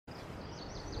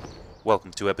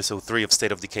Welcome to episode 3 of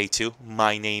State of Decay 2.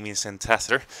 My name is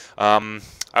Antaster. I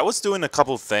was doing a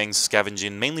couple of things,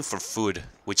 scavenging, mainly for food,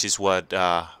 which is what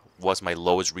was my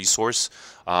lowest resource.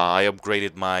 I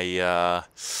upgraded my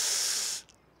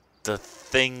the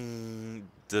thing,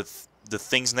 the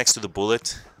things next to the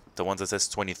bullet, the one that says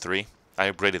 23. I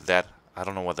upgraded that. I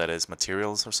don't know what that is,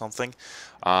 materials or something.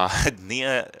 Erica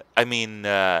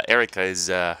is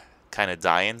kind of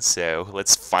dying, so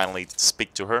let's finally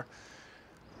speak to her.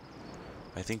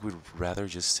 I think we'd rather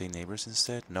just stay neighbors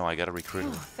instead. No, I gotta recruit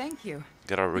her. Thank you.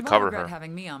 Gotta You won't recover regret her.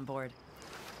 having me on board.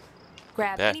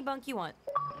 Grab Bet. any bunk you want.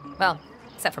 Well,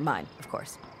 except for mine, of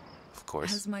course. Of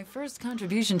course. As my first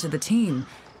contribution to the team,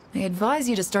 I advise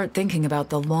you to start thinking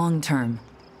about the long term.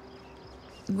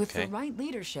 With Okay. the right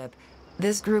leadership,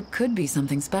 this group could be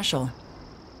something special.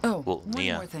 Oh, Well, one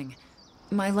Nia. more thing.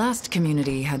 My last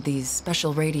community had these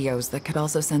special radios that could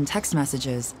also send text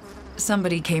messages.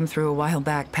 Somebody came through a while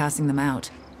back passing them out.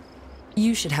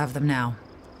 You should have them now.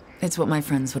 It's what my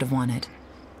friends would have wanted.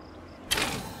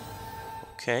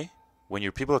 Okay. When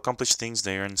your people accomplish things,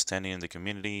 they earn standing in the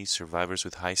community. Survivors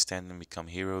with high standing become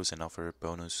heroes and offer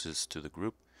bonuses to the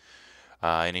group.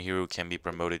 Any hero can be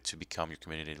promoted to become your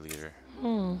community leader.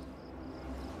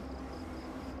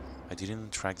 I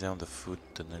didn't track down the food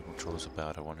the network troll is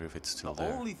about. I wonder if it's still The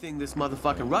there. only thing this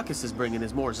motherfucking ruckus is bringing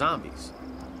is more zombies.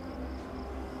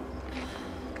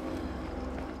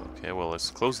 Okay, well, let's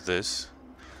close this.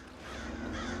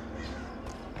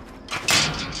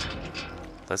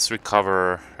 Let's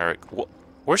recover Eric.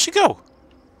 Where'd she go?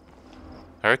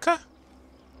 Erica?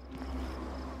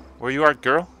 Where you are,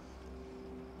 girl?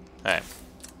 Alright,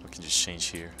 we can just change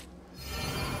here.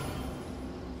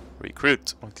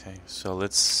 Recruit. Okay, so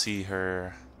let's see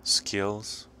her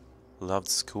skills. Loved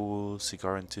school,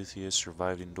 cigar enthusiast,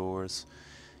 survived indoors.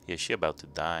 Yeah, she about to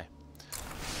die.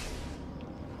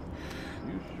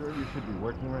 You sure you should be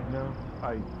working right now?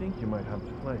 I think you might have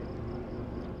to play.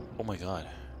 Oh my god.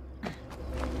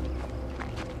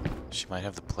 She might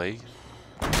have the plague?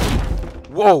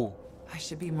 Whoa! I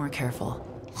should be more careful.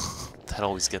 That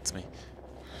always gets me.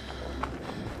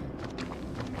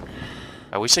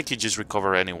 I wish I could just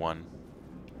recover anyone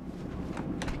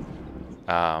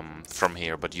from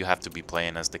here, but you have to be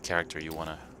playing as the character you want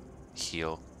to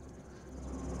heal.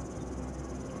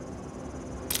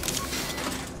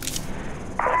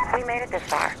 We made it this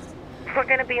far. We're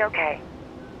gonna be okay.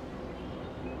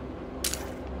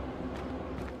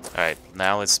 Alright,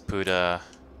 now let's put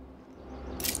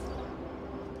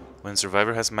when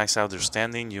survivor has maxed out their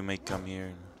standing, you may come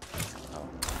here. Oh,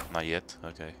 not yet?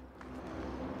 Okay.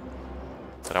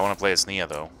 But I want to play as Nia,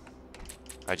 though.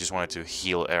 I just wanted to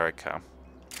heal Erica.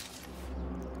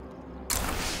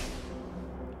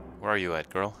 Where are you at,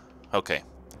 girl? Okay.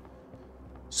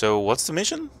 So, what's the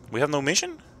mission? We have no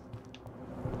mission?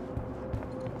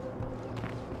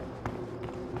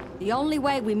 The only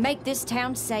way we make this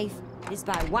town safe is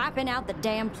by wiping out the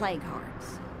damn plague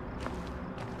hearts.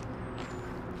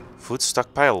 Food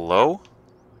stockpile low?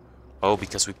 Oh,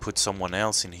 because we put someone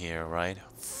else in here, right?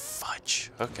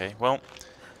 Fudge. Okay, well,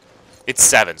 it's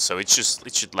 7, so it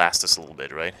should last us a little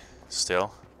bit, right?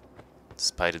 Still,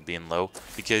 despite it being low,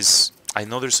 because I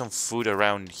know there's some food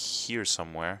around here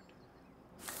somewhere.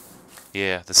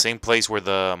 Yeah, the same place where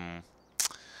the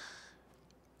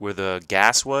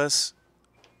gas was.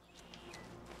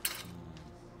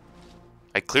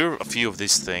 I clear a few of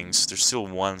these things. There's still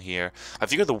one here. I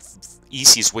figure the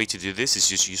easiest way to do this is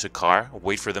just use a car,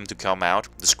 wait for them to come out.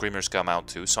 The screamers come out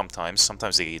too sometimes.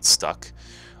 Sometimes they get stuck.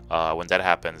 When that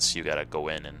happens, you gotta go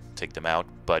in and take them out.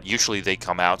 But usually they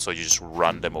come out, so you just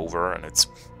run them over, and it's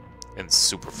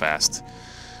super fast.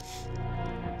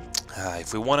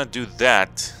 If we want to do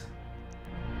that,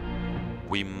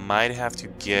 we might have to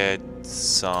get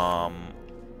some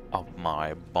of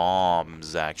my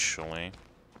bombs, actually.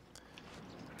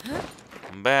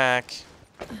 I'm back.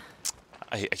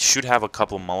 I should have a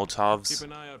couple Molotovs.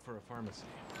 Keep an eye out for a pharmacy.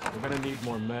 We're gonna need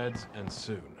more meds, and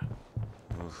soon.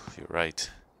 Oof, you're right.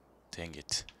 Dang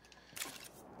it.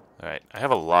 Alright, I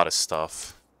have a lot of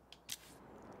stuff.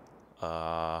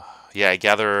 Yeah, I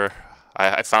gather...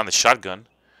 I found a shotgun.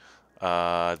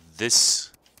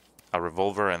 This... a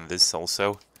revolver, and this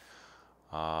also.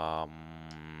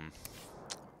 And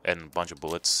a bunch of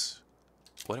bullets.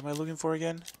 What am I looking for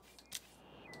again?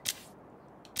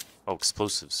 Oh,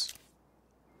 explosives.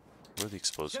 Where are the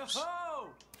explosives? Yo-ho!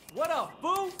 What up,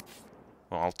 boo?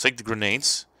 Well, I'll take the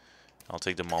grenades. I'll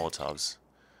take the Molotovs.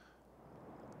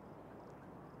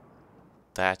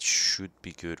 That should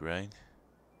be good, right?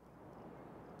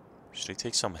 Should I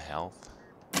take some health?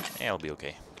 Yeah, I'll be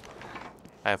okay.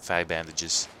 I have 5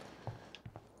 bandages.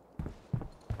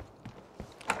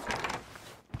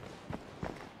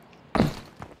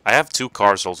 I have 2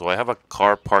 cars also. I have a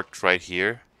car parked right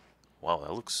here. Wow,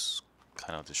 that looks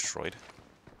kind of destroyed.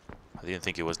 I didn't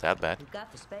think it was that bad. You've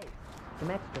got the space.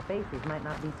 Some extra faces might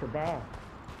not be so bad.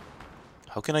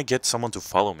 How can I get someone to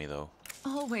follow me, though?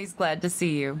 Always glad to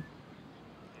see you.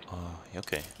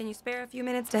 Okay. Can you spare a few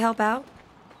minutes to help out?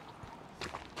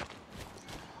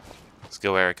 Let's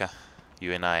go, Erica.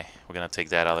 You and I. We're gonna take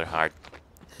that other heart.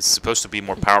 It's supposed to be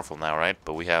more powerful now, right?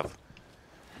 But we have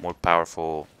more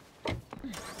powerful...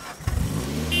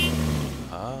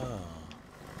 Ah.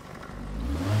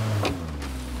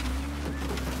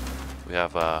 We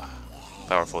have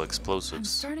powerful I'm explosives.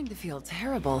 starting to feel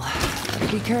terrible.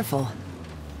 Be careful.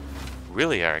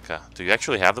 Really, Erica? Do you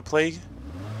actually have the plague?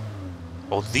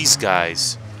 Oh, these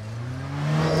guys.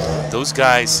 Those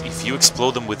guys, if you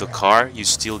explode them with a car, you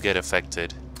still get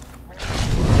affected.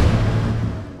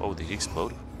 Oh, did he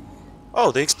explode?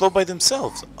 Oh, they explode by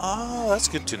themselves. Oh, that's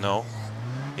good to know.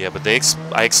 Yeah, but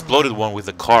I exploded one with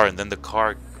the car, and then the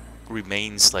car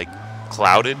remains, like,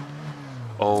 clouded.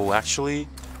 Oh, actually...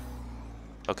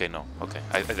 Okay, no. Okay.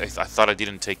 I thought I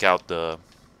didn't take out the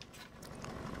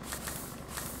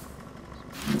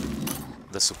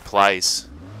supplies,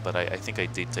 but I think I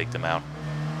did take them out.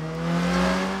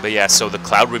 But yeah, so the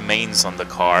cloud remains on the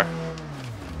car.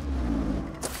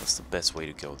 That's the best way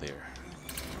to go there.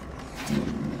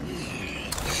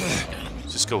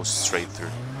 Just go straight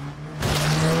through.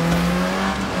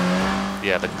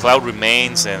 Yeah, the cloud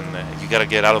remains, and you gotta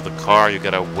get out of the car. You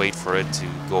gotta wait for it to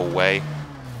go away.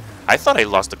 I thought I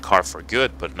lost the car for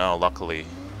good, but no, luckily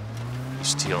you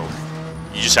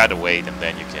just had to wait, and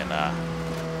then you can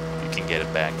get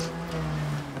it back.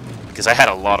 Because I had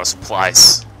a lot of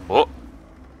supplies. Oh,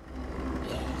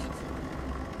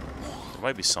 there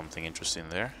might be something interesting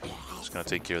there. Just gonna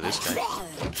take care of this guy.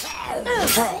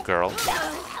 Girl.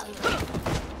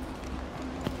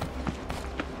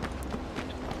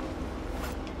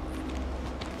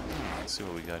 Let's see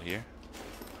what we got here.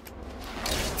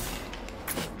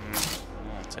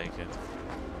 I'll take it.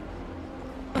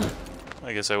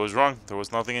 I guess I was wrong. There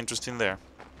was nothing interesting there.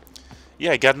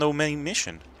 Yeah, I got no main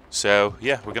mission. So,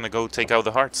 yeah, we're gonna go take out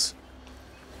the hearts.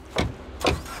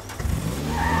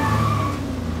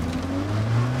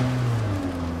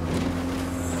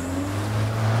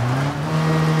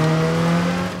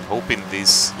 Hoping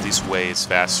this way is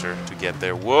faster to get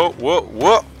there. Whoa, whoa,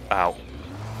 whoa! Ow.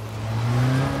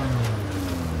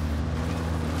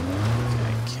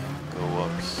 I can go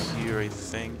up here, I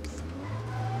think.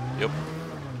 Yep.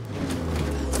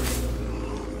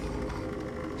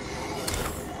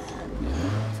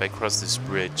 If I cross this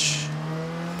bridge.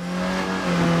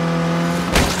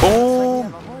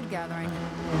 Boom! Looks like we have a horde gathering.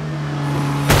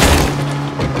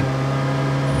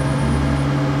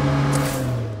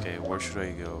 Okay, where should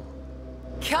I go?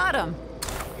 Got him!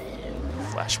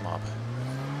 Flash mob.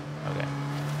 Okay.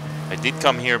 I did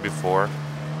come here before.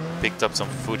 Picked up some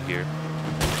food here.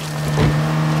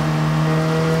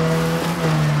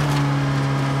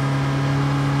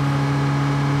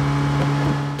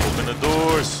 Open the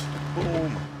doors!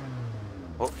 Boom!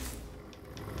 Oh.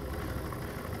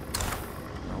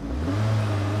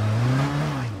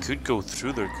 I could go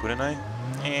through there, couldn't I?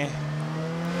 Eh.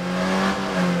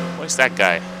 What is that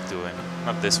guy doing?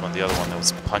 Not this one, the other one that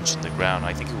was punching the ground.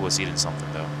 I think he was eating something,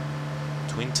 though.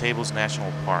 Twin Tables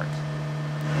National Park.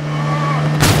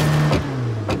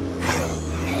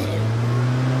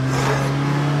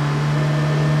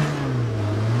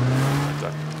 I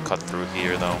got cut through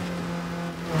here, though.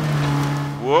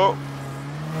 Whoa!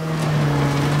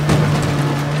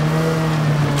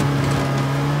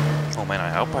 Oh man, I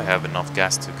hope I have enough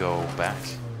gas to go back.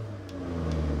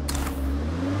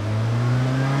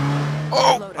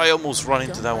 Oh! I almost run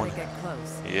into that one. Get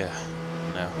close. Yeah,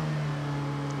 no.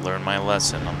 Learn my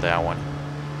lesson on that one.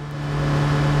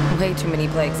 Way too many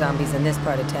plague zombies in this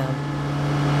part of town.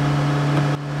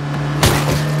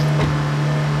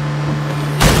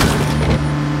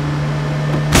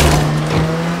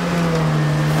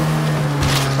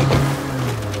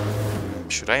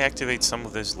 Should I activate some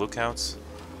of these lookouts?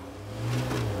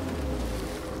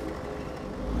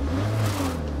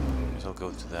 Guess I'll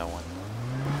go to that one.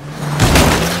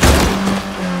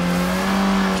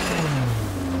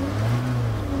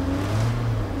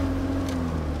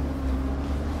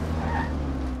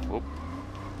 Whoop.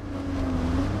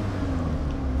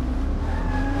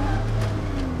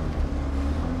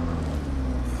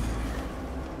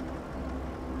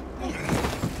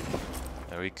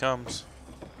 There he comes.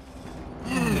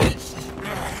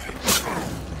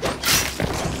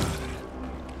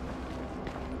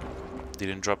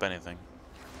 Didn't drop anything.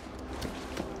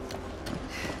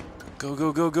 Go,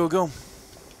 go, go, go, go.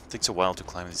 Takes a while to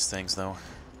climb these things, though.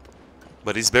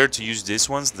 But it's better to use these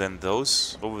ones than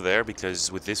those over there,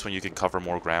 because with this one you can cover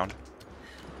more ground.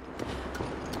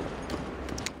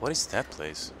 What is that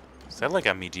place? Is that like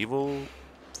a medieval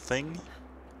thing?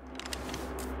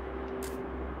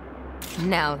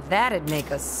 Now that'd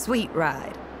make a sweet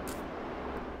ride.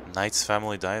 Knight's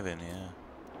Family Dive-In, yeah.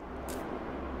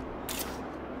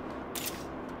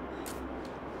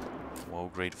 Whoa,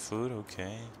 great food,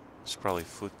 okay. There's probably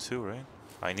food too, right?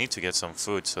 I need to get some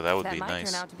food, so that would be That might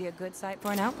nice. turn out to be a good site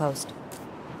for an outpost.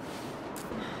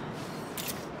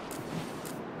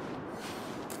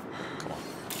 Come on.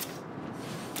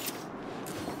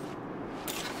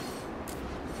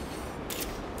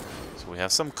 So we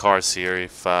have some cars here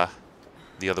if the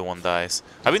other one dies.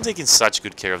 I've been taking such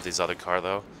good care of this other car,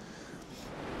 though.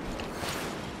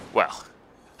 Well,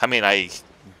 I mean, I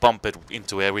bump it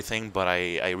into everything, but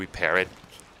I repair it.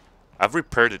 I've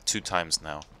repaired it 2 times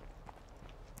now.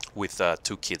 With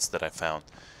 2 kits that I found.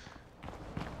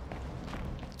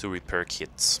 2 repair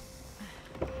kits.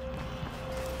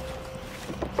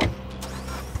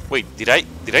 Wait, did I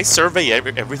survey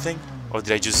everything? Or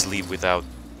did I just leave without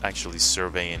actually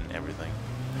surveying everything?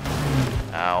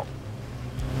 Ow.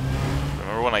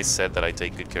 Remember when I said that I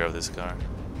take good care of this car?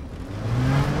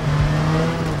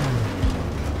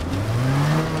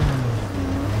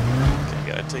 Okay,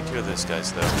 gotta take care of this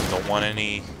guys though. Don't want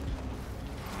any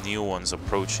new ones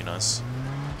approaching us.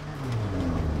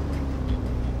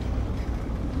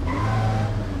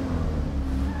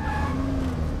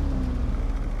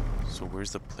 So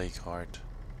where's the plague heart?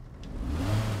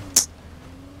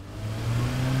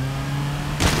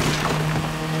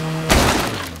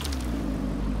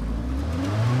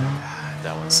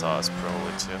 That one saw us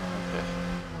probably too. Okay.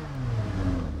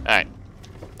 Alright.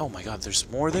 Oh my god, there's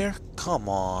more there? Come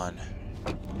on.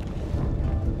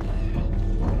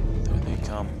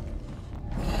 Come.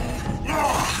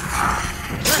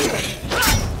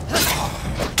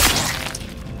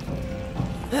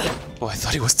 Oh, I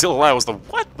thought he was still alive. I was the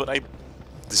what? But I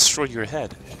destroyed your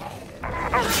head. Oh,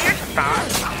 here's a thought.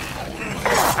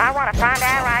 I want to find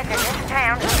allies in this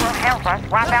town who will help us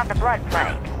wipe out the blood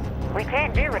plague. We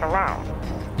can't do it alone.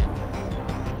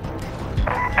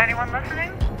 Anyone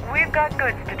listening? We've got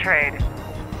goods to trade.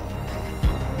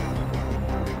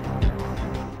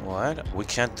 What? We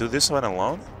can't do this one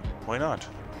alone? Why not?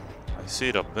 I see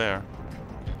it up there.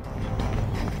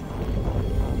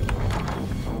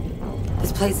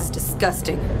 This place is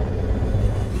disgusting.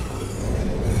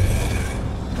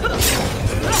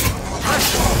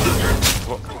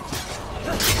 Whoa.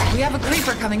 We have a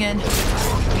creeper coming in. There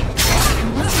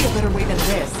must be a better way than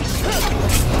this.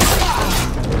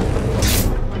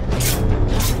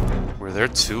 Were there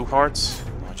 2 hearts?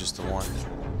 Not just the one.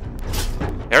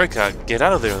 Erica, get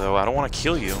out of there though. I don't want to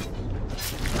kill you.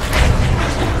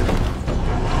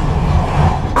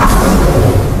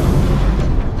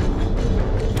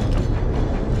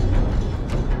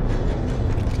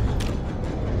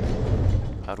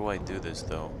 How do I do this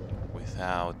though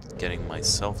without getting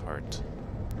myself hurt?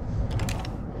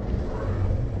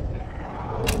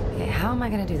 Okay, how am I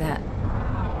gonna do that?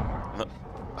 No,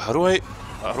 how do I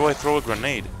throw a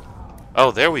grenade?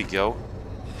 Oh, there we go.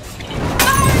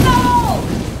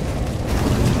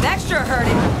 That sure hurt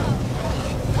him.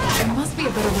 There must be a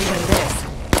better way than this.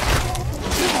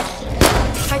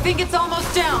 I think it's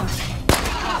almost down.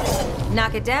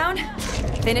 Knock it down,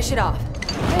 finish it off.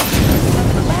 Hey,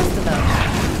 that's the last of those.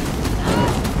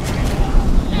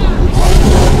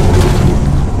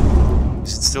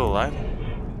 Is it still alive?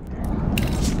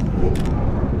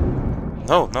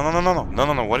 No, no, no, no, no, no, no,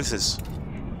 no, no, what is this?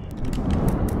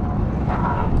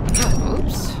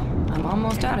 Oops, I'm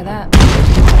almost out of that.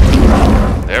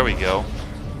 There we go.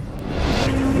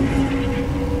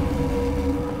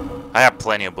 I have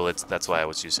plenty of bullets, that's why I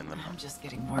was using them. I'm just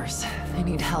getting worse. I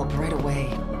need help right away.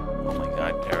 Oh my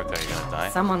god, Erica, you're gonna die?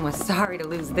 Someone was sorry to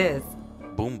lose this.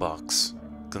 Boombox.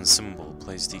 Consumable.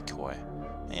 Plays decoy.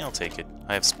 Yeah, I'll take it.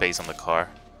 I have space on the car.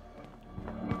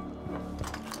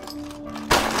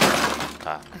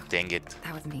 Ah, dang it.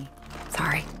 That was me.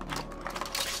 Sorry.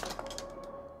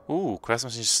 Ooh,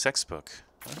 craftsmanship textbook.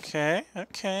 Okay,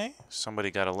 okay. Somebody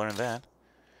gotta learn that.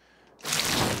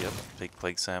 Yep, take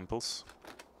plague samples.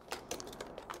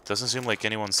 Doesn't seem like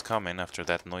anyone's coming after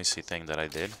that noisy thing that I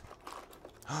did.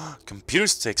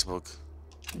 Computer's textbook.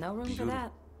 No room for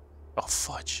that. Oh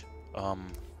fudge.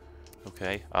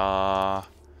 Okay.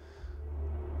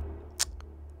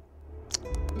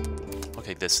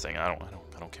 Okay, this thing. I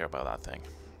don't care about that thing.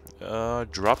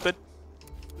 Drop it.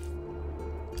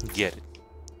 Get it.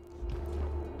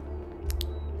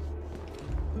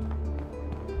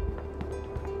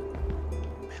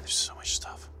 Man, there's so much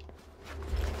stuff.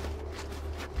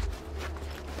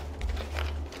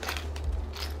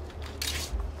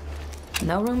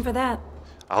 No room for that.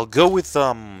 I'll go with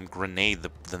grenade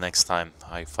the next time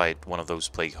I fight one of those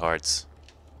plague hearts.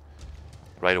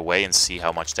 Right away and see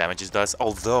how much damage it does.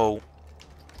 Although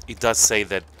it does say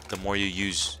that the more you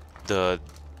use the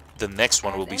next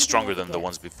one will be stronger than the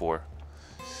ones before.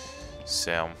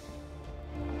 So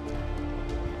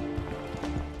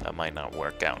that might not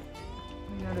work out.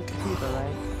 You know the people,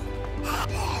 right?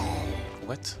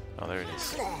 What? Oh, there it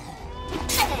is.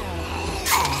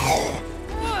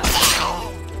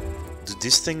 Do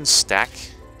these things stack?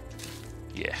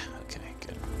 Yeah, okay,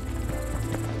 good.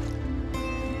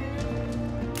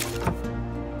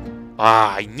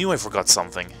 Ah, I knew I forgot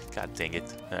something. God dang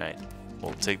it. Alright.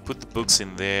 We'll put the books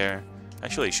in there.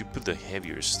 Actually, I should put the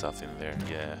heavier stuff in there.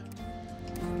 Yeah.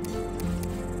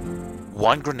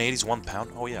 1 grenade is 1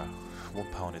 pound? Oh yeah. 1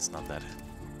 pound is not that.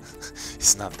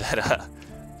 It's not that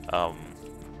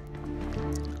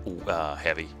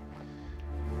heavy.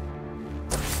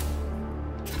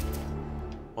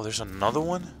 Oh, there's another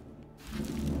one?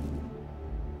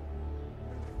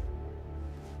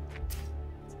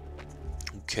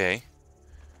 Okay.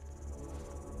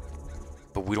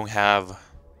 But we don't have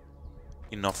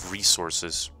enough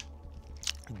resources.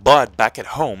 But back at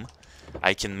home,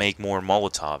 I can make more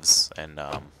Molotovs and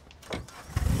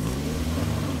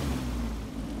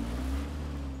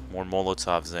more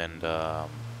Molotovs and I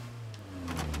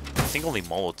think only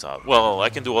Molotov. Well, I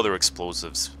can do other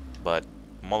explosives, but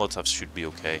Molotovs should be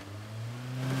okay.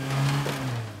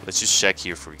 Let's just check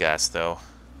here for gas, though.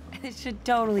 It should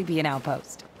totally be an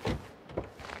outpost.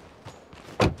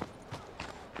 Nothing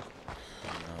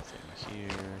here.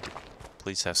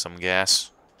 Please have some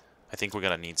gas. I think we're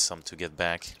gonna need some to get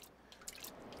back.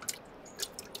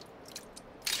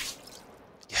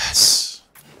 Yes!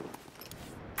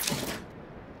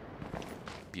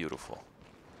 Beautiful.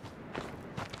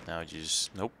 Now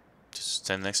just... Nope. Just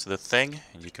stand next to the thing,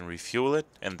 and you can refuel it,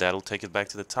 and that'll take it back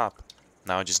to the top.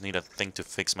 Now I just need a thing to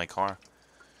fix my car.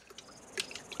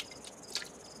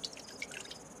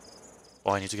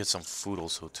 Oh, I need to get some food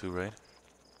also too, right?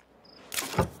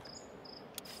 Okay.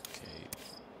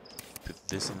 Put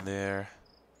this in there.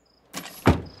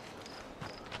 I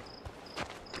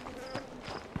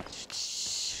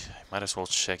might as well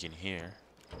check in here.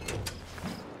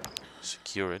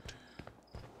 Secure it.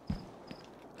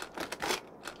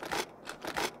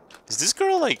 Is this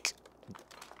girl like...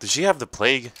 Does she have the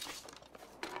plague?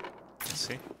 Let's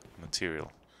see. Material.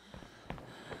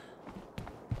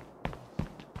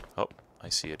 Oh, I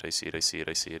see it, I see it, I see it,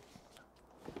 I see it.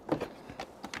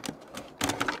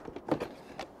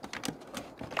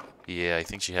 Yeah, I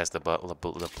think she has the blood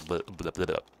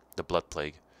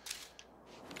plague.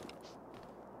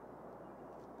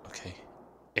 Okay.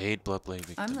 8 blood plague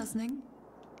victims. I'm listening.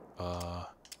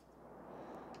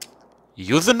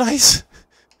 Euthanize?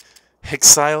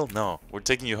 Exile? No, we're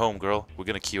taking you home, girl. We're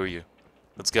gonna cure you.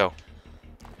 Let's go.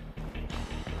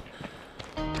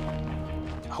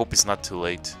 I hope it's not too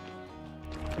late.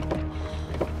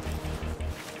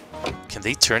 Can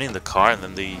they turn in the car and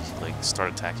then they, like,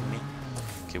 start attacking me?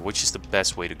 Okay, which is the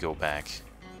best way to go back?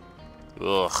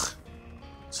 Ugh.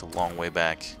 It's a long way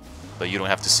back. But you don't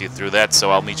have to see it through that,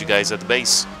 so I'll meet you guys at the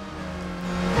base.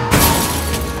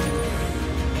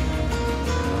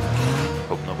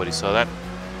 Hope nobody saw that.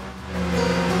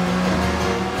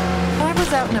 I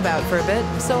was out and about for a bit,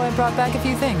 so I brought back a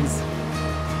few things.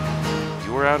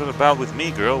 You were out and about with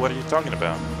me, girl. What are you talking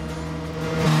about?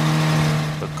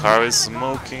 The car is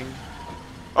smoking.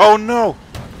 Oh no!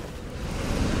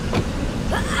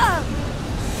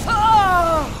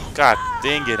 God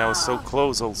dang it, I was so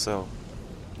close also.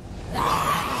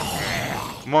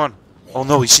 Come on. Oh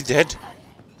no, is she dead?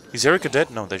 Is Erica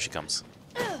dead? No, there she comes.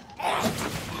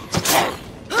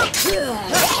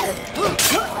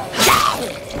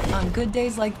 On good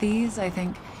days like these, I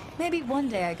think maybe one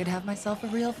day I could have myself a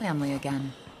real family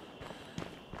again.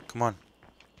 Come on.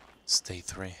 Stay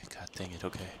 3. God dang it,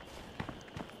 okay.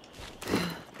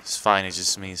 It's fine, it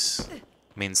just means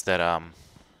that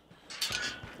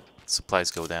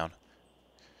supplies go down.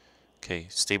 Okay,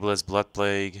 stabilize blood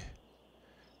plague.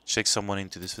 Check someone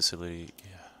into this facility.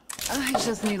 Yeah. I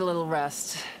just need a little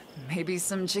rest. Maybe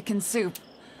some chicken soup.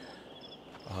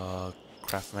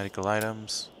 Craft medical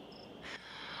items.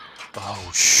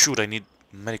 Oh shoot, I need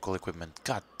medical equipment.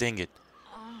 God dang it.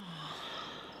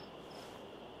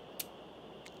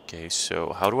 Okay,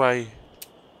 so how do I...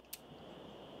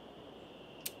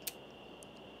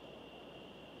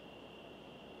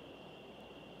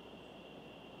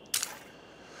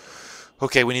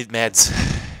 Okay, we need meds.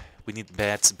 We need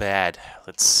meds bad.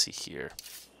 Let's see here.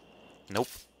 Nope.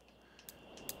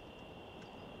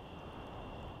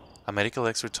 A medical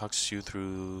expert talks you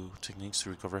through techniques to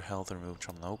recover health and remove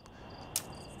trauma. Nope.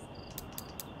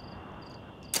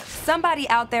 Somebody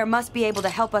out there must be able to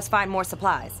help us find more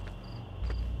supplies.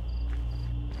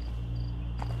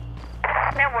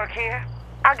 Network here.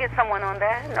 I'll get someone on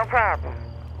that, no problem.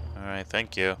 Alright,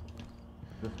 thank you.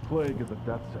 This plague is a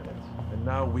death sentence, and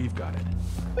now we've got it.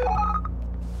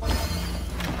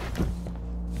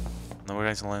 No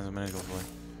guys lines a minute ago.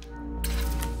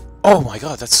 Oh my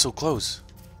god, that's so close.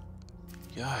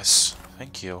 Yes,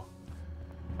 thank you.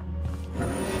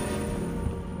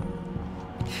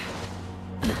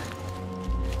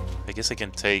 I guess I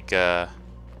can take my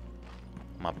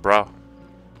bra.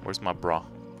 Where's my bra?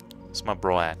 Where's my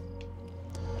bra at?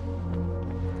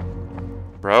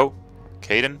 Bro?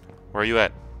 Caden? Where are you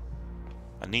at?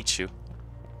 I need you.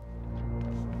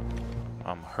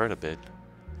 I'm hurt a bit.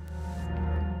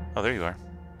 Oh, there you are.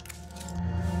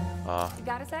 You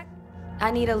got a sec?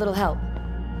 I need a little help.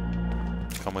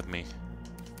 Come with me.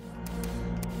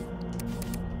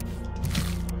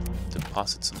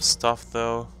 Deposit some stuff,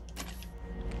 though.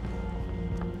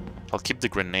 I'll keep the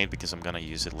grenade because I'm gonna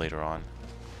use it later on.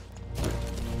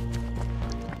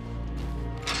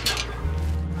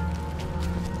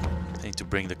 I need to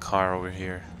bring the car over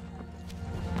here.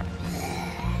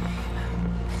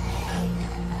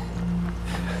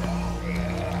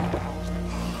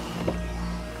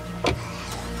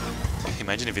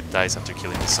 Imagine if it dies after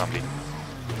killing the zombie.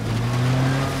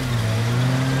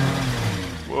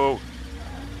 Whoa!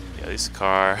 Yeah, this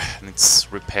car needs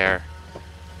repair.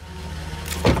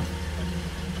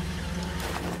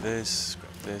 Grab this,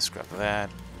 grab that,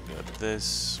 grab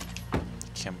this.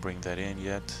 Can't bring that in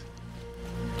yet.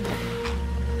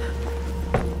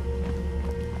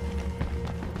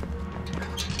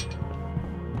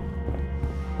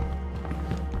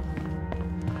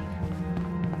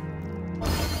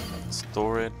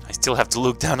 Store it. I still have to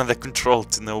look down at the control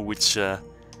to know which is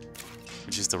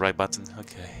the right button.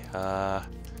 Okay.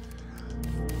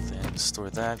 Then store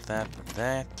that, and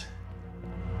that.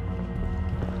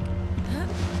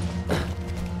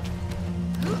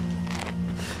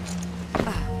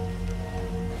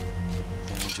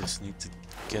 Then we just need to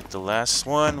get the last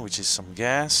one, which is some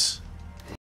gas.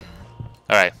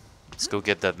 Alright, let's go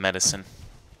get that medicine.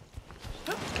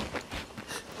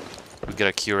 We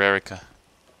gotta cure Erica.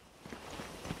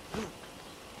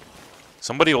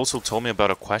 Somebody also told me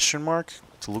about a question mark,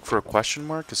 to look for a question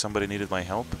mark, because somebody needed my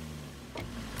help.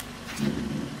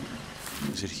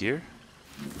 Is it here?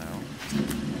 No.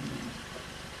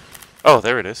 Oh,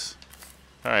 there it is.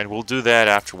 Alright, we'll do that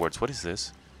afterwards. What is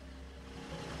this?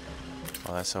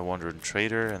 Well, that's a wandering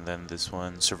trader, and then this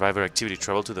one, survivor activity.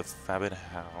 Travel to the Fabin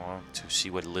to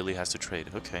see what Lily has to trade.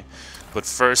 Okay. But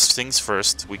first things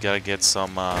first, we gotta get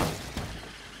some, oh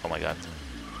my god.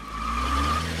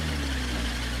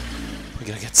 We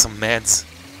gotta get some meds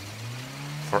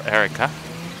for Erica.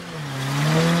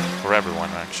 For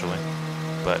everyone, actually.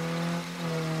 But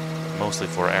mostly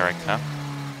for Erica.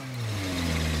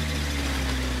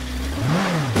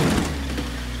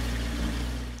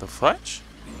 The fudge?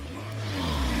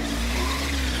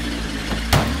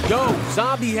 Yo,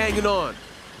 zombie hanging on.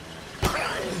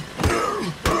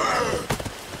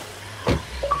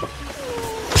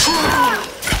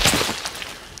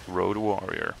 Road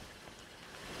warrior.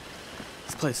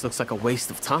 This place looks like a waste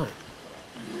of time.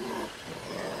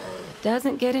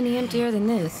 Doesn't get any emptier than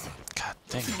this. God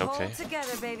dang it, okay. Hold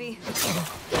together, baby.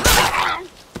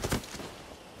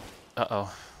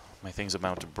 Uh-oh. My thing's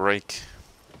about to break.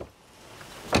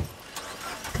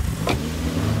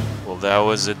 Well, that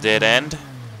was a dead end.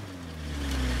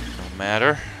 No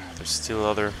matter. There's still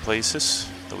other places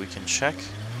that we can check.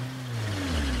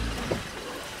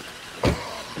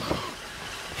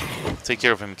 Take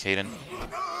care of him, Caden.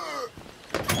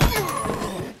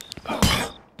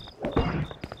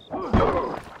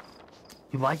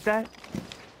 You like that?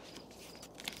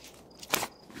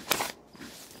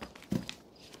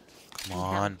 Come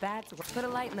on. Put a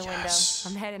light in the Yes.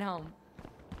 window. I'm heading home.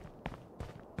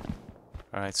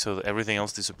 Alright, so everything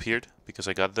else disappeared because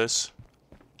I got this.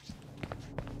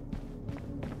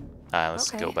 Alright, let's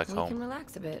go back we home. can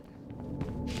relax a bit.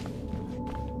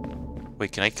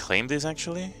 Wait, can I claim this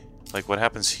actually? Like, what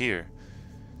happens here?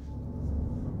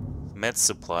 Med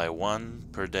supply, 1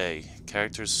 per day.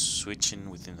 Characters switching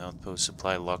within outpost,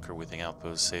 supply locker within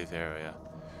outpost, safe area.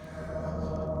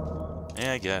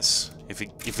 Yeah, I guess. If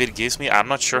it gives me, I'm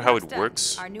not sure how it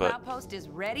works, Our new but outpost is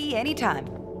ready anytime.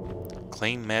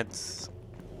 claim meds.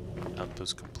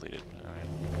 Outpost completed. Alright.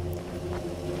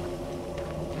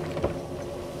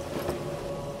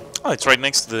 Oh, it's right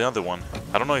next to the other one.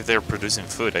 I don't know if they're producing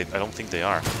food. I don't think they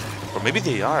are. Or maybe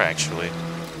they are, actually.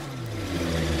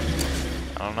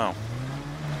 I don't know.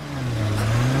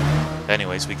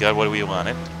 Anyways, we got what we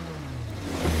wanted.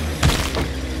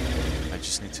 I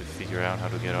just need to figure out how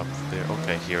to get up there.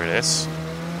 Okay, here it is.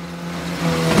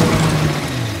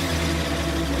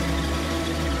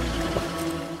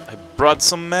 I brought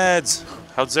some meds.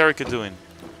 How's Erica doing?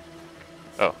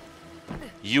 Oh.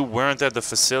 You weren't at the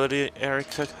facility,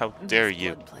 Erica? How dare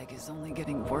you? Blood plague is only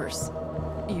getting worse.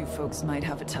 You folks might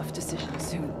have a tough decision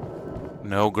soon.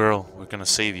 No, girl. We're gonna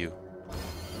save you.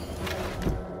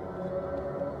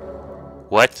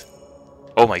 What?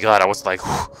 Oh my god, I was like...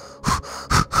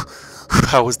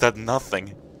 How was that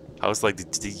nothing? I was like,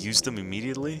 did they use them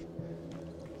immediately?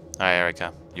 Alright,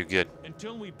 Erica. You're good.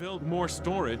 Until we build more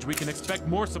storage, we can expect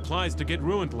more supplies to get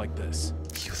ruined like this.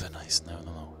 You the nice. No.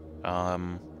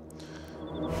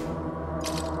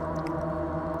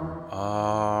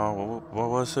 What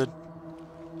was it?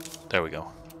 There we go.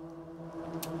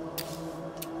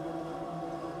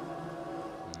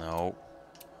 No.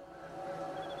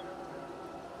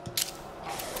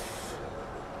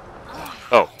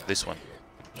 Oh, this one.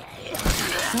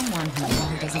 Someone who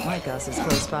really doesn't like us is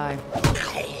close by.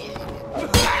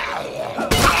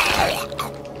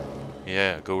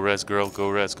 Yeah, go rest, girl. Go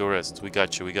rest. Go rest. We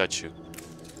got you. We got you.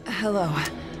 Hello.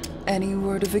 Any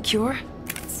word of a cure?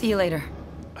 See you later.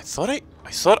 I thought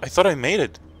I made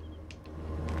it.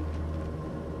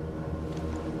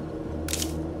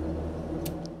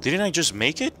 Didn't I just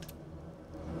make it?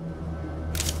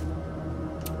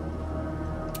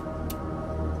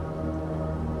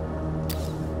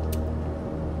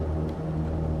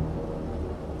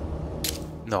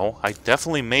 No, I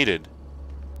definitely made it.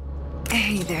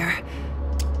 Hey there.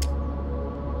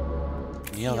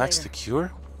 Neil, that's the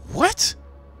cure? What?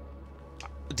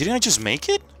 Didn't I just make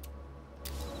it?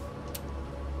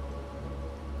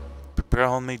 Prepare a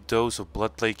homemade dose of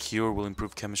blood plague cure will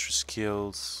improve chemistry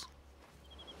skills.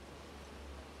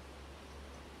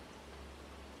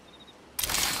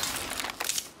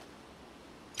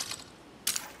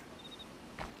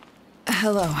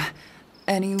 Hello.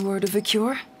 Any word of a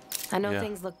cure? I know Yeah.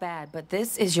 things look bad, but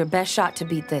this is your best shot to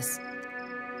beat this.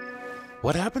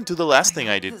 What happened to the last thing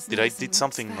I did? This Did I medicine did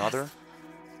something works other?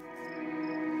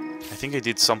 I think I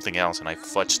did something else and I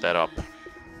fudged that up.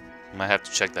 Might have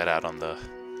to check that out on the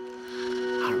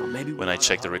I don't know, maybe when I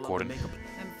check the recording.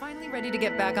 I'm finally ready to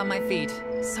get back on my feet.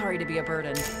 Sorry to be a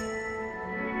burden.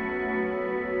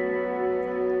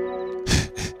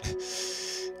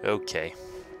 Okay.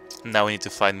 Now we need to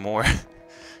find more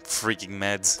freaking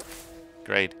meds.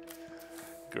 Great.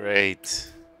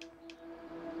 Great.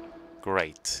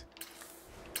 Great.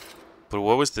 But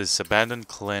what was this? Abandoned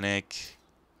clinic.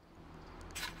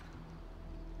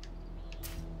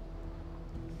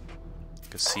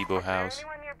 Gazebo house.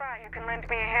 Anyone nearby who can lend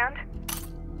me a hand?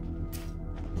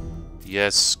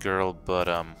 Yes, girl, but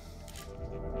oh,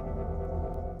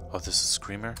 this is a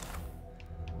screamer?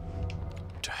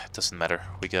 Doesn't matter.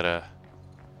 We gotta...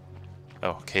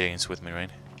 Oh, Kaden's with me,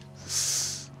 right?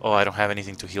 Oh, I don't have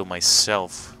anything to heal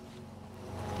myself.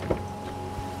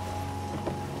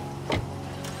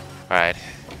 Alright,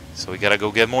 so we gotta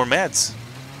go get more meds.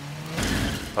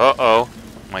 Uh-oh,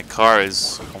 my car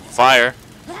is on fire.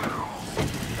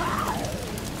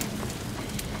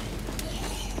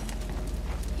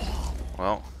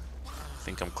 Well, I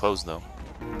think I'm close though.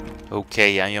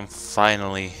 Okay, I am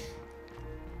finally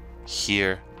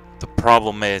here. The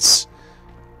problem is,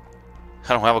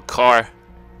 I don't have a car.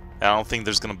 I don't think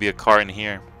there's gonna be a car in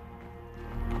here.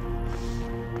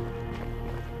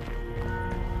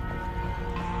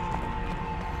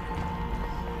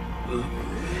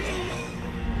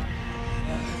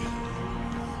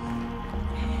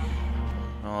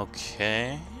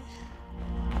 Okay.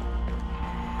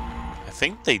 I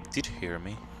think they did hear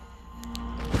me.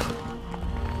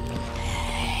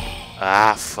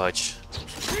 Ah, fudge.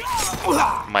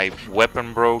 My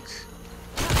weapon broke.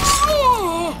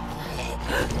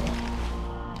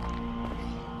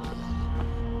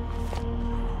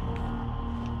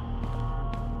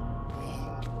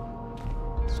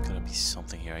 There's gotta be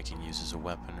something here I can use as a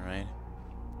weapon, right?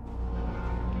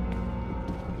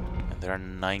 And there are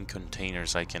 9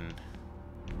 containers I can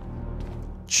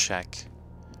check.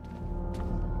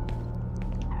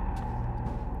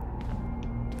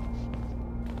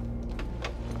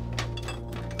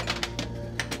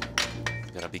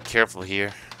 Gotta be careful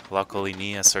here. Luckily,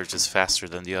 Nia searches faster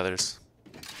than the others.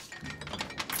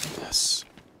 Yes.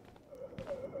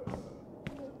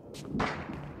 I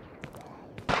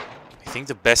think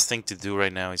the best thing to do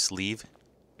right now is leave.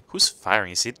 Who's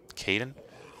firing? Is it Kaden?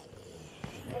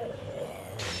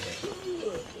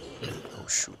 Oh,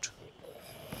 shoot.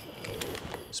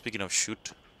 Speaking of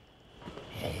shoot.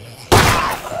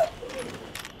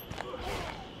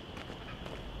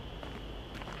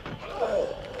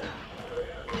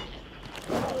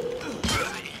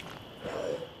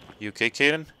 You okay,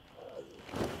 Kaden?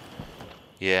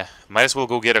 Yeah, might as well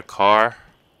go get a car,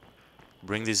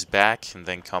 bring this back, and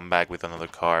then come back with another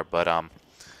car. But I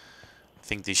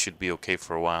think this should be okay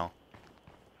for a while.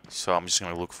 So I'm just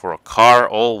gonna look for a car.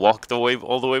 Walk the way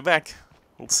all the way back.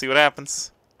 We'll see what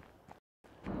happens.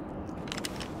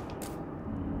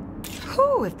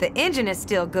 Whew, if the engine is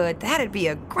still good, that'd be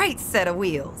a great set of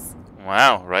wheels.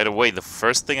 Wow! Right away, the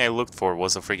first thing I looked for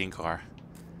was a freaking car.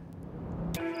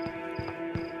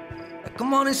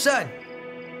 Come on inside.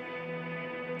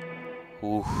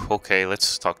 Ooh, okay,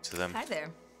 let's talk to them. Hi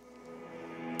there.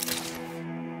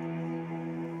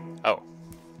 Oh.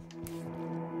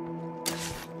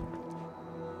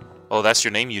 Oh, that's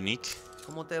your name, Unique?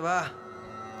 ¿Cómo te va?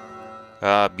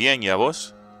 Bien, ¿y a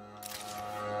vos?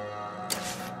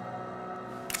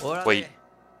 Órale. Wait.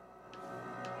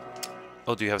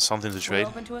 Oh, do you have something to We're trade?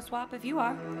 open to a swap if you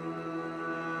are.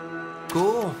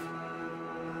 Cool.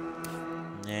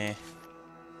 Nah.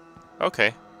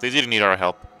 Okay, they didn't need our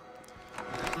help.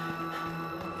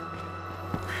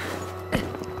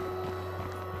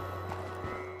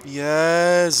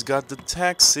 Yes, got the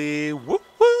taxi. Whoop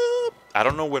whoop. I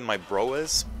don't know when my bro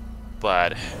is,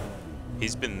 but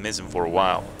he's been missing for a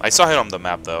while. I saw him on the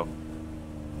map though.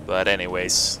 But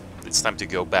anyways, it's time to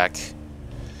go back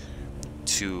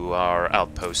to our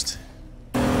outpost.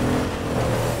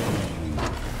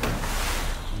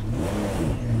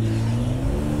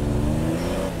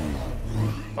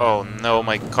 Oh no,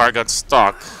 my car got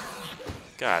stuck.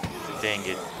 God dang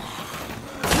it.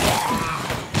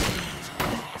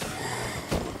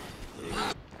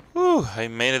 Whew, I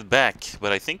made it back,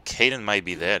 but I think Caden might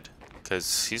be dead,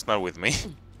 because he's not with me.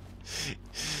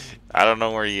 I don't know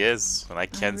where he is, and I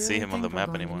can't see him on the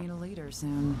map anymore. Need a leader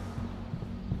soon.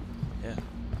 Yeah.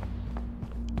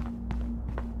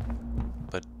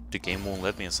 But the game won't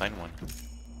let me assign one.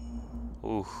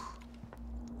 Ooh.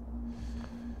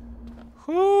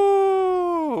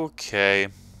 Whew, okay.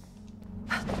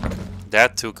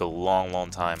 That took a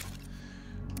long time.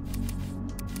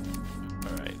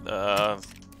 Alright,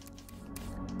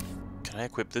 can I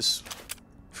equip this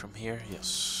from here?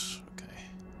 Yes. Okay.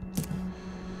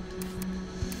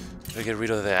 Gotta get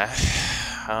rid of that.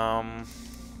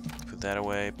 Put that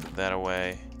away, put that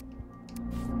away.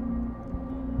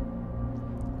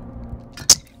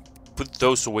 Put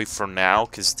those away for now,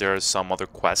 because there are some other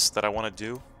quests that I want to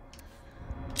do.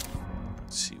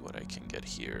 Let's see what I can get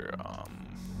here.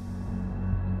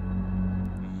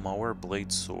 Mower Blade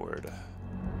Sword.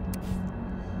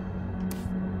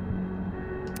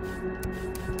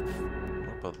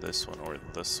 What about this one or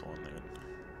this one?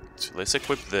 So let's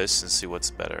equip this and see what's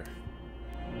better.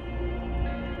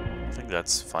 I think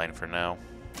that's fine for now.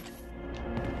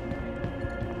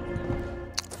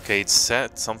 Okay, it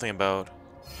said something about...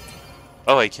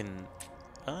 Oh, I can...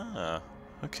 Ah,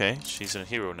 okay, she's a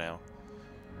hero now.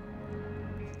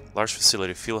 Large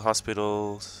facility, field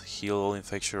hospital, heal all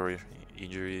infection or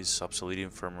injuries, obsolete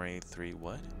infirmary 3,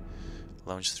 what?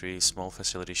 Lounge 3, small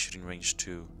facility, shooting range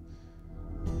 2.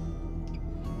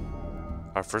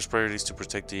 Our first priority is to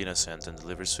protect the innocent and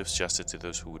deliver swift justice to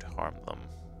those who would harm them.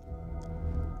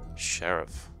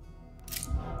 Sheriff.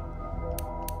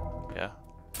 Yeah.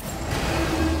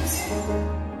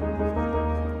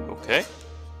 Okay.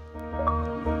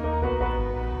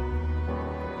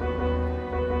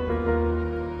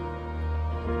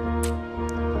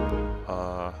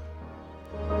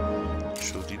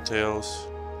 Show details.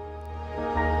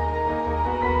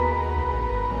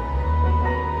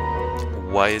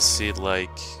 Why is it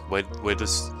like... Why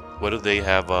do they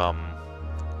have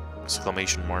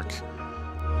exclamation mark?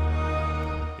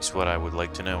 Is what I would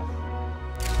like to know.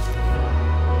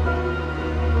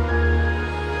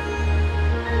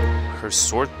 Her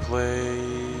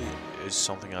swordplay is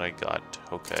something that I got.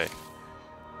 Okay.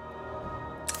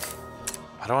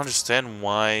 I don't understand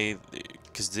why...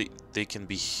 Because they can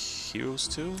be heroes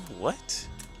too? What?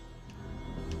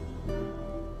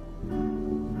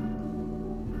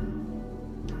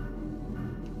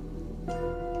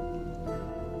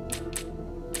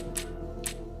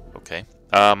 Okay.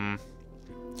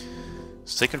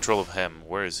 Let's take control of him.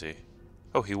 Where is he?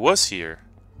 Oh, he was here.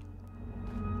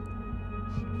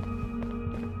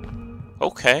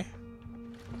 Okay.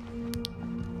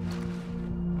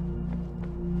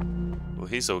 Well,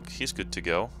 he's good to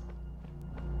go.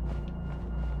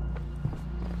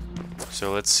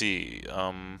 So let's see.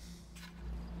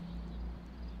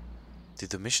 Did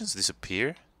the missions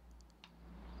disappear?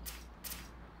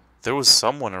 There was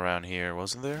someone around here,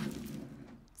 wasn't there?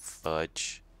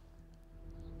 Fudge.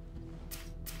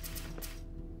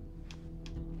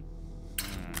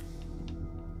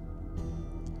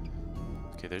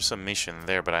 Okay, there's a mission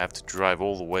there, but I have to drive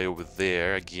all the way over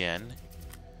there again.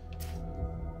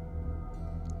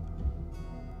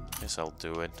 Guess I'll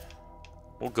do it.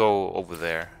 We'll go over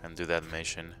there and do that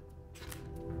mission.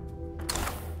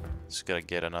 Just gotta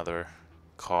get another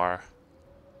car,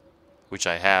 which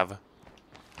I have.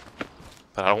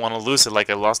 But I don't want to lose it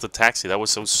like I lost the taxi. That was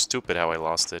so stupid how I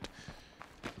lost it.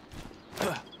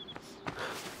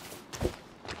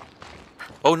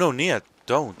 Oh no, Nia,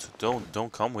 don't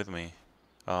come with me.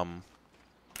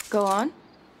 Go on.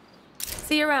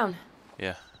 See you around.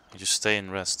 Yeah, you just stay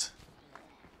and rest.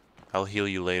 I'll heal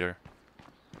you later.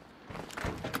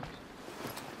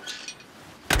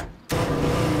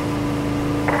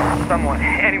 Someone,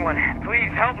 anyone,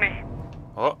 please help me.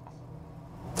 Oh.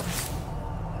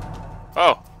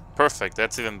 Oh, perfect.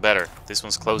 That's even better. This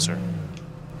one's closer.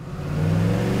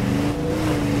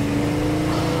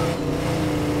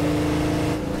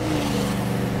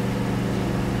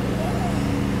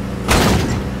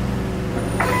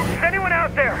 Is anyone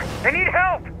out there? I need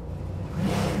help.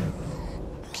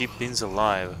 Keep Beans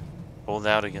alive. Hold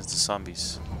out against the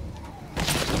zombies.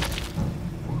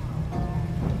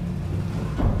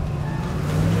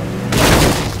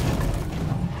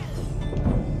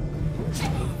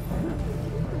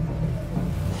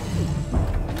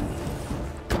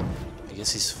 I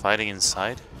guess he's fighting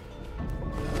inside.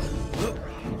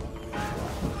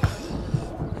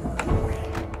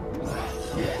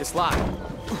 It's locked.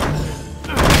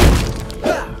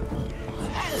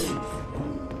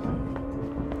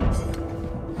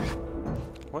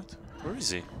 What? Where is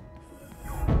he?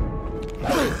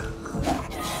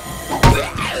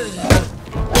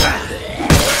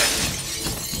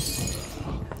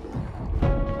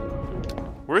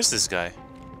 Where is this guy?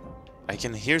 I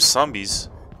can hear zombies.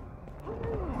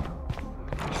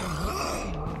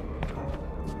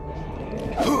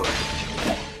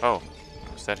 Oh,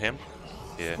 is that him?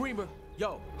 Yeah, Screamer.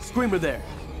 Yo, Screamer there.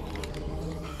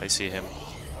 I see him.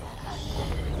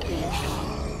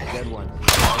 Dead one.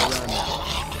 All around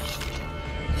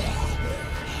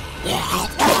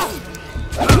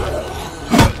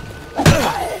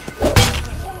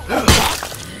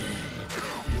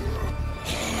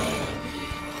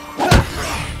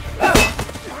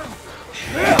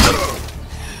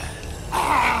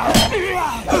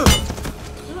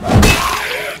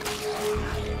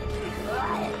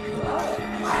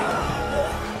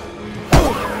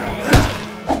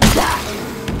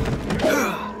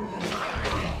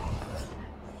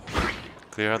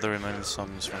Clear out the remaining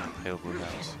zombies from the pale blue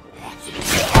house.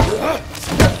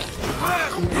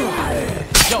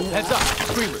 Yo, heads up,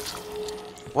 Screamer.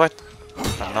 What?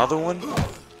 Another one?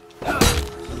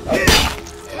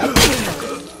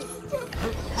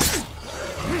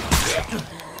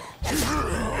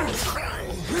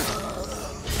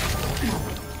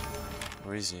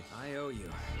 Where is he? I owe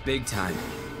you. Big time.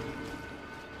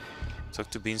 Talk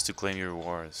to Beans to claim your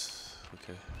rewards.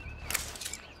 Okay.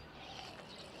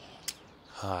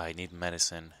 Ah, I need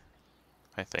medicine.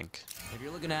 I think. If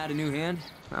you're looking to add a new hand,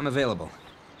 I'm available.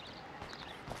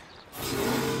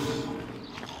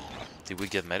 Did we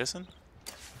get medicine?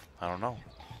 I don't know.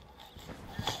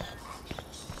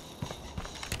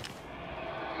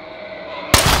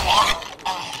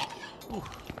 Ooh.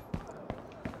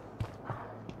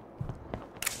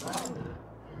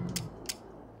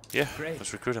 Yeah, Great.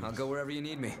 let's recruit him. I'll go wherever you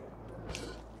need me.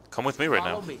 Come with me right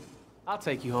Follow now. me. I'll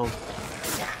take you home.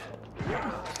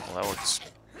 Well, that works.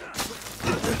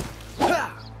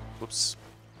 Oops.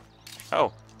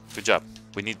 Oh, good job.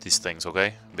 We need these things,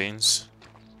 okay? Beans.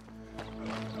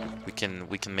 We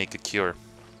can make a cure.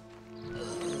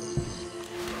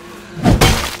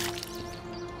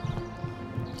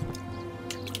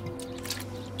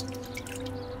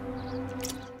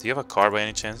 Do you have a car by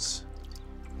any chance?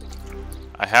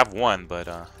 I have one, but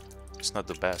it's not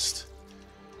the best.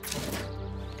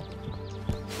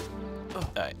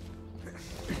 Alright.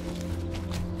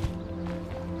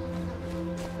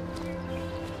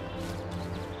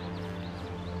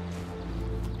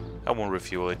 I won't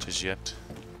refuel it just yet.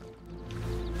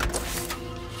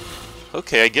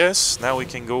 Okay, I guess now we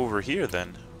can go over here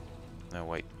then. No,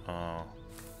 wait.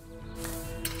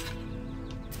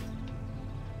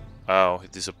 Oh,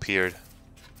 it disappeared.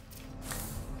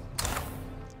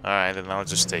 Alright, then I'll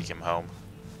just take him home.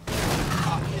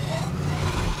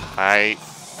 I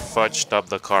fudged up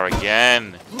the car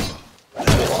again.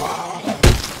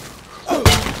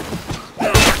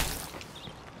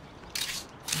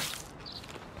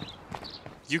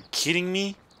 You kidding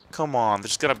me? Come on,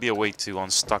 there's gotta be a way to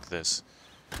unstuck this.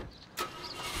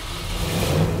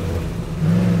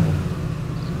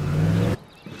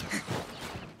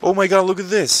 Oh my god, look at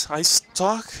this! I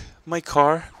stuck my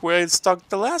car where I stuck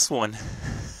the last one.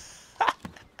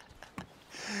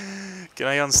 Can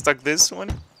I unstuck this one?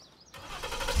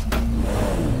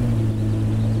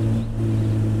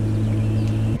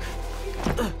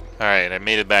 Alright, I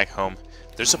made it back home.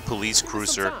 There's a police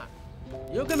cruiser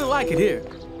You're gonna like it here.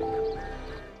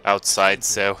 outside,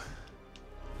 so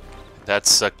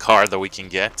that's a car that we can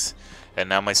get. And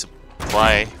now my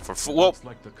supply for food. Whoa! Looks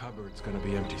like the cupboard's gonna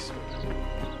be empty soon.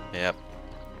 Yep.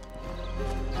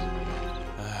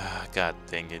 God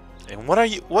dang it. And what are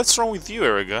you? What's wrong with you,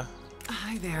 Erica?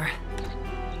 Hi there.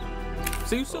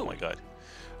 See you soon. Oh my god.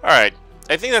 Alright.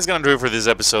 I think that's gonna do it for this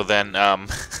episode then. I'm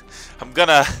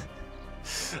gonna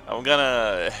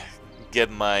get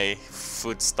my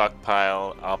food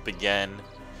stockpile up again.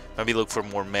 Maybe look for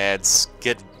more meds.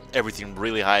 Get everything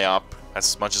really high up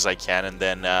as much as I can, and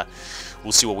then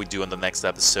we'll see what we do in the next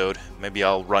episode. Maybe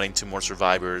I'll run into more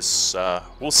survivors.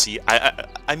 We'll see.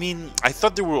 I mean, I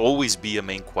thought there will always be a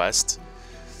main quest,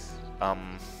 but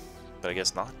I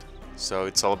guess not. So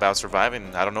it's all about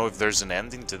surviving. I don't know if there's an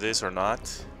ending to this or not,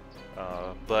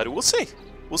 but we'll see.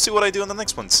 We'll see what I do in the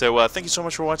next one. So thank you so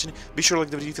much for watching. Be sure to like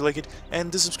the video if you like it,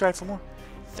 and to subscribe for more.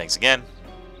 Thanks again.